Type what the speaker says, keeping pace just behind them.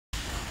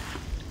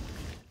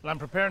Well, I'm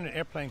preparing an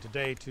airplane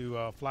today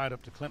to fly it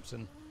up to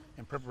Clemson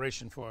in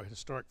preparation for a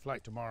historic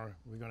flight tomorrow.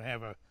 We're going to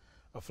have a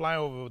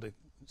flyover of the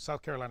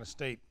South Carolina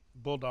State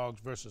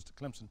Bulldogs versus the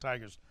Clemson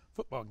Tigers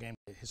football game.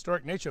 The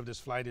historic nature of this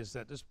flight is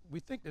that we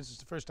think this is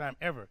the first time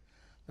ever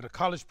that a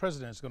college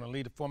president is going to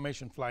lead a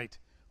formation flight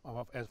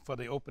for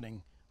the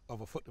opening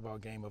of a football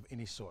game of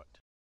any sort.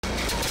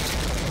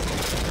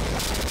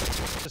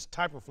 This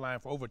type of flying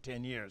for over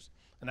 10 years,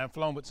 and I've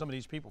flown with some of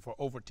these people for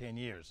over 10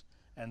 years,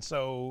 and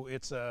so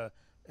it's a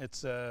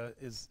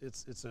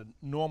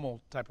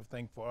normal type of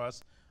thing for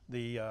us.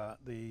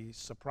 The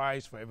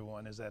surprise for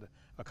everyone is that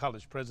a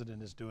college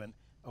president is doing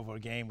over a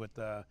game with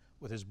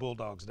his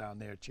Bulldogs down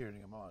there cheering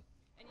him on.